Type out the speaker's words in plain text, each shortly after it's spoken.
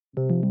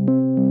Funding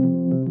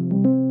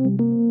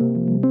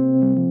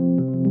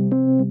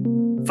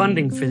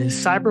for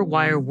this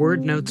CyberWire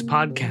Word Notes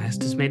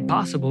podcast is made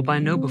possible by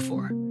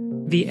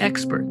KnowBe4, the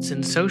experts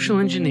in social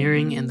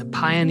engineering and the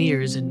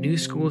pioneers in new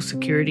school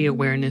security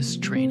awareness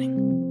training.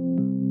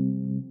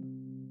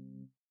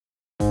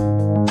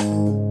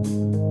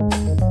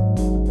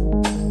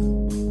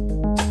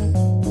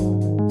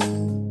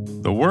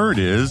 The word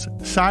is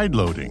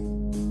sideloading.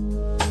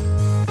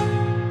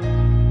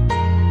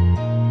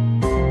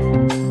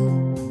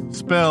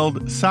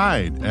 Spelled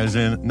side as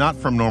in not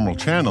from normal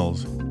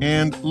channels,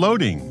 and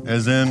loading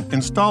as in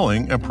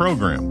installing a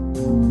program.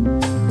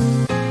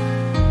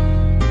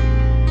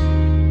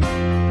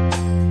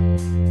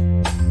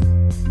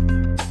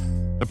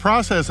 The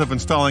process of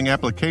installing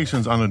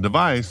applications on a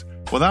device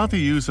without the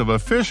use of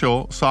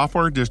official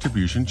software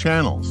distribution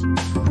channels.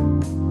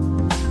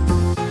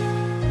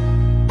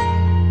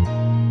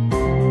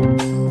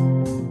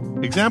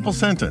 Example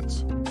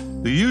sentence.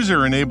 The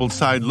user enabled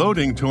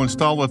sideloading to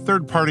install a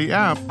third-party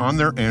app on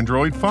their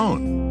Android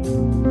phone.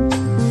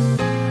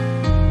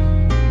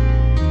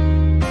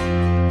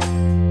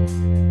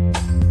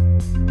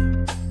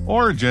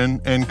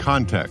 Origin and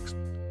context.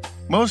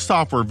 Most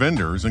software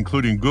vendors,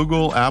 including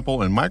Google,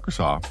 Apple, and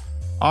Microsoft,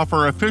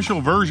 offer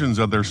official versions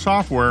of their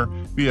software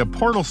via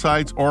portal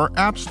sites or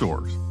app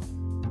stores.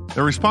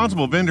 The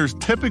responsible vendors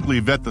typically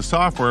vet the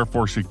software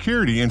for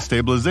security and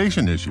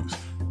stabilization issues.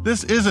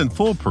 This isn't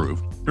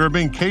foolproof. There have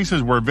been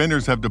cases where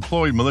vendors have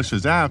deployed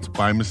malicious apps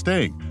by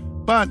mistake.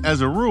 But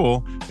as a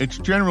rule, it's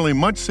generally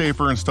much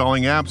safer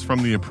installing apps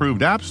from the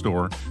approved app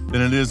store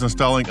than it is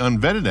installing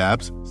unvetted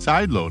apps,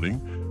 sideloading,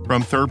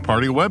 from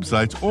third-party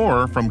websites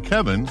or from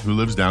Kevin, who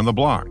lives down the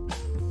block.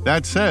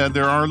 That said,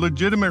 there are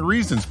legitimate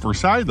reasons for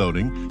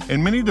sideloading,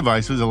 and many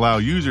devices allow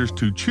users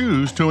to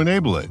choose to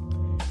enable it.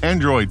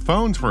 Android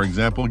phones, for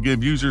example,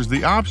 give users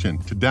the option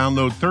to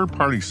download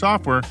third-party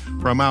software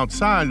from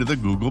outside of the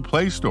Google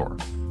Play Store,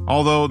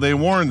 although they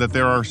warn that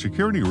there are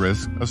security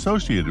risks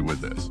associated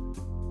with this.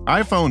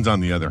 iPhones, on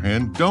the other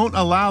hand, don't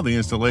allow the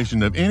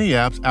installation of any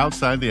apps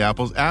outside the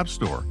Apple's App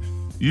Store.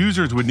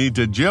 Users would need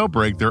to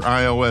jailbreak their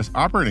iOS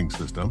operating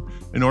system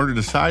in order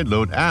to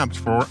sideload apps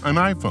for an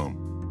iPhone.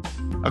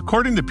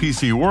 According to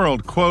PC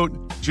World, quote,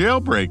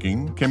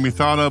 jailbreaking can be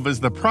thought of as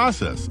the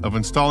process of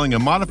installing a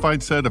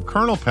modified set of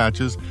kernel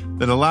patches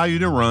that allow you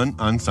to run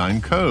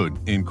unsigned code,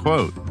 end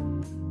quote.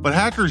 But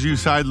hackers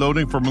use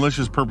sideloading for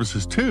malicious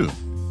purposes too.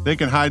 They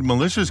can hide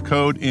malicious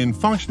code in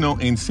functional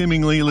and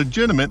seemingly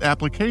legitimate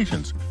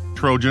applications,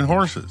 Trojan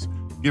horses,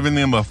 giving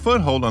them a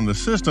foothold on the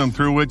system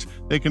through which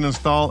they can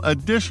install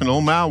additional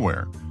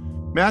malware.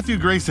 Matthew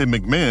Grayson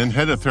McMahon,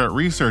 head of threat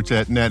research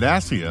at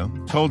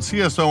NetAsia, told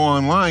CSO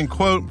Online,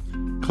 quote,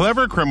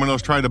 clever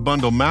criminals try to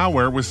bundle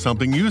malware with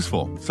something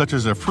useful, such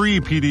as a free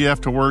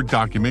PDF to Word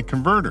document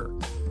converter.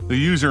 The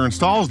user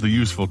installs the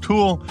useful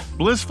tool,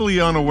 blissfully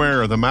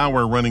unaware of the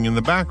malware running in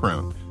the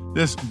background.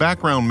 This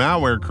background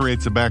malware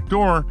creates a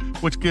backdoor,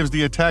 which gives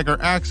the attacker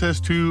access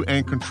to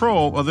and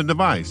control of the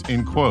device,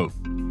 end quote.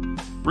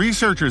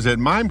 Researchers at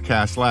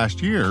Mimecast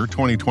last year,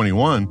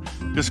 2021,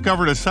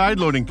 discovered a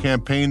sideloading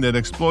campaign that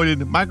exploited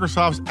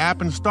Microsoft's App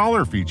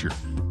Installer feature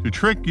to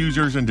trick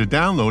users into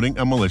downloading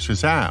a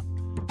malicious app.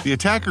 The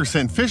attacker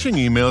sent phishing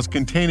emails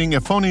containing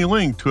a phony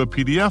link to a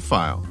PDF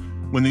file.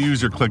 When the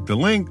user clicked the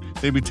link,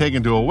 they'd be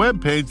taken to a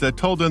web page that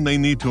told them they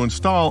need to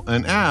install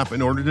an app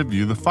in order to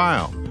view the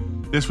file.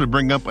 This would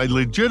bring up a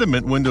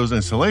legitimate Windows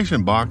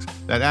installation box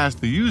that asked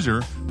the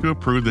user to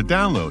approve the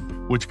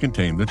download, which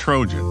contained the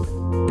Trojan.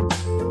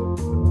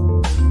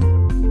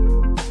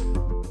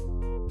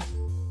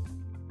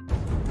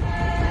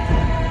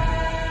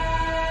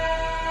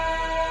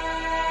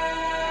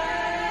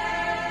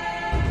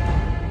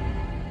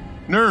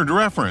 Nerd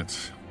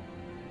reference.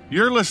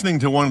 You're listening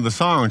to one of the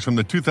songs from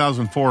the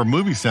 2004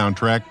 movie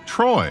soundtrack,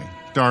 Troy,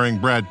 starring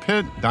Brad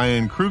Pitt,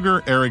 Diane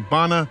Kruger, Eric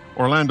Bana,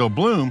 Orlando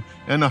Bloom,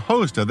 and a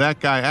host of that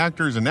guy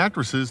actors and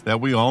actresses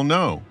that we all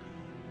know.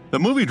 The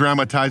movie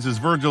dramatizes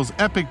Virgil's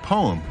epic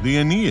poem, the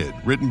Aeneid,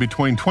 written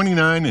between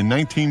 29 and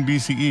 19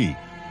 BCE,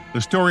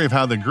 the story of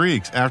how the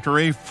Greeks, after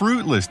a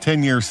fruitless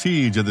 10-year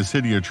siege of the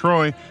city of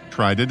Troy,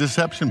 tried a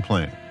deception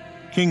plan.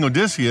 King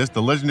Odysseus,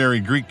 the legendary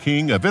Greek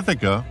king of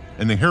Ithaca,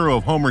 and the hero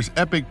of Homer's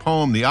epic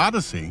poem, The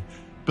Odyssey,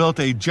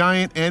 built a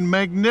giant and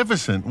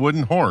magnificent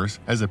wooden horse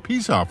as a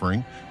peace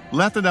offering,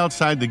 left it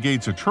outside the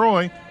gates of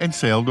Troy, and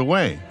sailed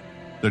away.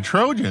 The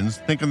Trojans,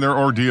 thinking their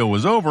ordeal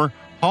was over,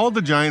 hauled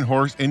the giant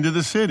horse into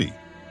the city.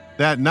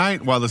 That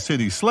night, while the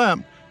city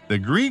slept, the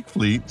Greek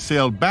fleet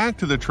sailed back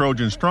to the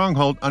Trojan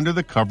stronghold under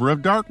the cover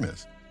of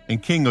darkness,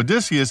 and King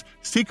Odysseus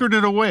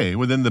secreted away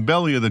within the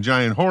belly of the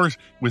giant horse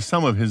with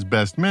some of his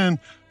best men,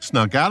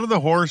 snuck out of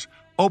the horse,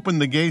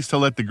 opened the gates to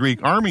let the Greek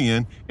army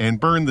in, and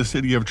burned the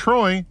city of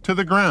Troy to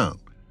the ground.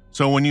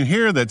 So when you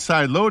hear that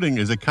sideloading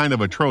is a kind of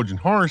a Trojan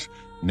horse,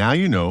 now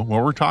you know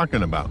what we're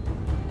talking about.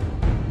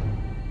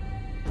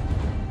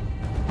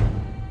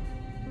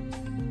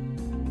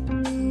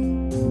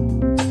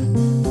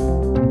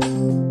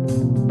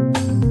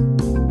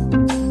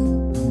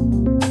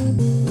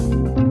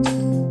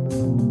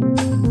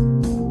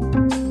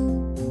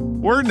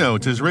 Word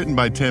Notes is written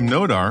by Tim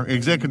Nodar,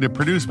 executive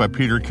produced by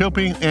Peter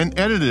Kilping, and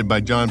edited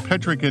by John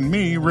Petrick and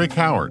me, Rick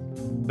Howard.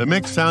 The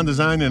mix, sound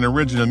design, and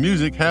original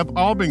music have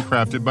all been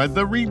crafted by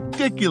the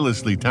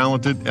ridiculously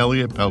talented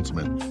Elliot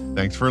Peltzman.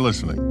 Thanks for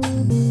listening.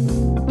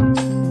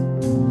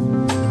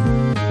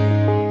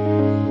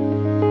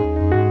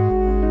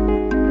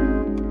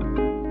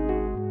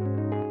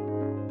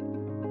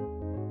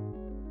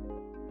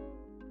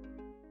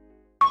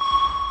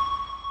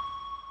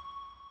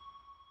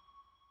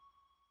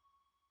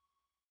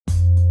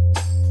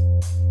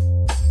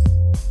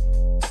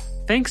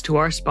 Thanks to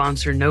our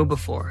sponsor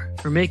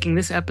KnowBe4 for making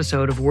this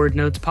episode of Word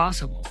Notes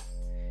possible.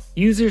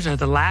 Users are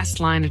the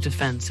last line of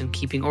defense in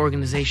keeping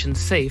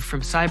organizations safe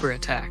from cyber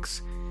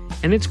attacks,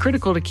 and it's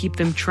critical to keep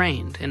them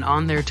trained and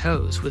on their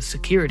toes with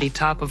security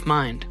top of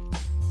mind.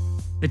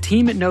 The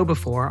team at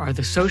KnowBe4 are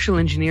the social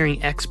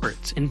engineering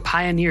experts and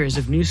pioneers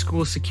of new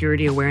school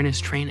security awareness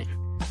training.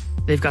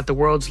 They've got the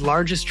world's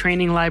largest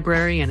training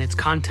library, and its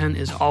content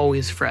is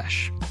always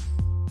fresh.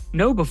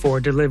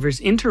 KnowBe4 delivers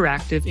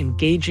interactive,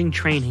 engaging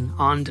training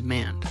on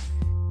demand.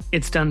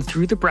 It's done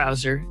through the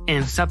browser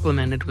and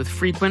supplemented with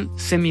frequent,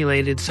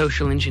 simulated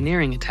social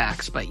engineering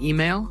attacks by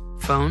email,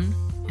 phone,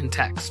 and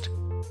text.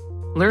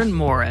 Learn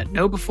more at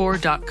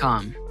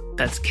knowbe4.com.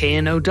 That's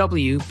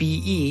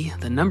KNOWBE,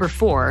 the number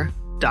 4.com.